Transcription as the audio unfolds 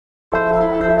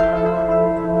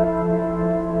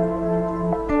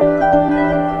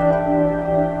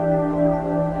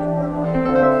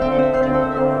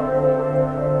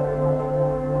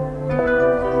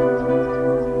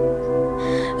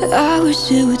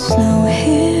wish it would snow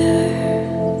here,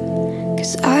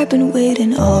 'cause I've been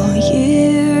waiting all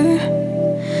year.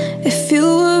 If you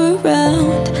were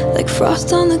around, like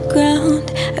frost on the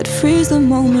ground, I'd freeze the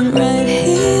moment right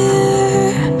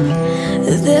here.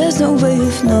 There's no way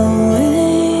of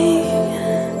knowing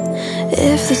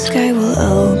if the sky will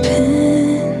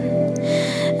open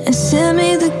and send me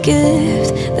the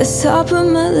gift that's top of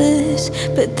my list,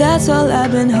 but that's all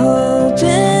I've been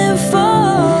hoping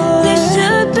for. They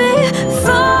should be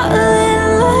falling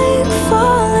like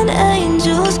fallen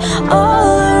angels all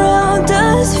around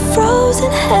us,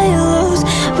 frozen halos.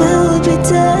 We'll be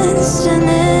dancing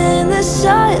in the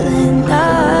silent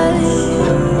night,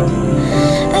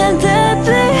 and there'll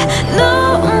be no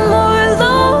more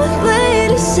lonely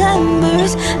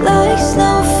Decembers like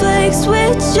snowflakes we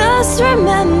just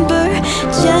remember,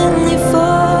 gently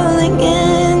falling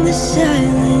in the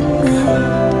silent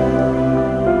night.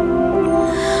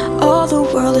 All the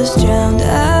world is drowned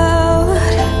out,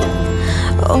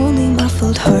 only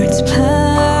muffled hearts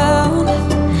pound,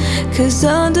 'cause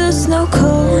under snow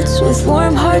coats with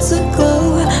warm hearts aglow,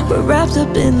 we're wrapped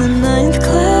up in the ninth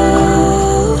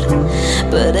cloud.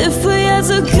 But if we had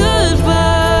a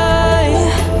goodbye,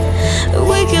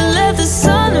 we could let the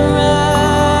sun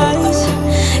rise,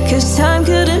 'cause time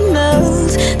couldn't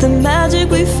melt the magic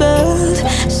we felt,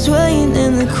 swaying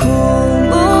in the cool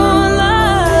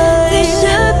moonlight. They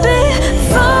should be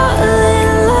falling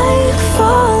like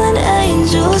fallen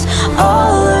angels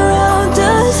all around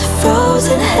us,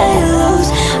 frozen halos.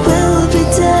 We'll be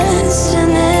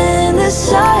dancing in the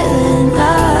silent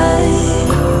night,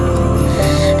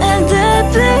 and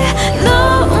there'll be no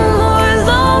more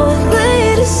lonely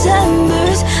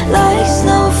Decembers like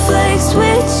snowflakes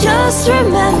we just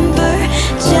remember,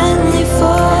 gently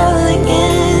falling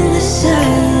in the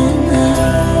silent night.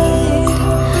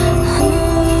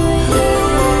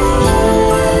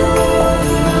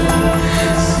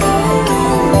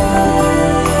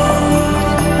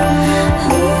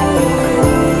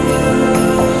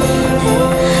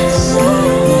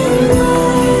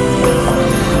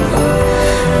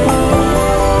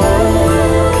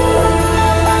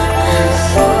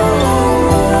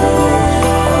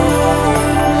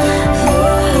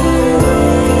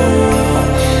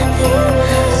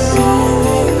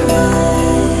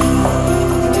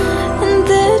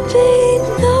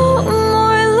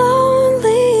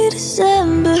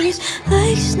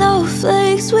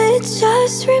 Snowflakes we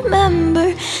just remember,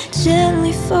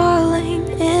 gently fall.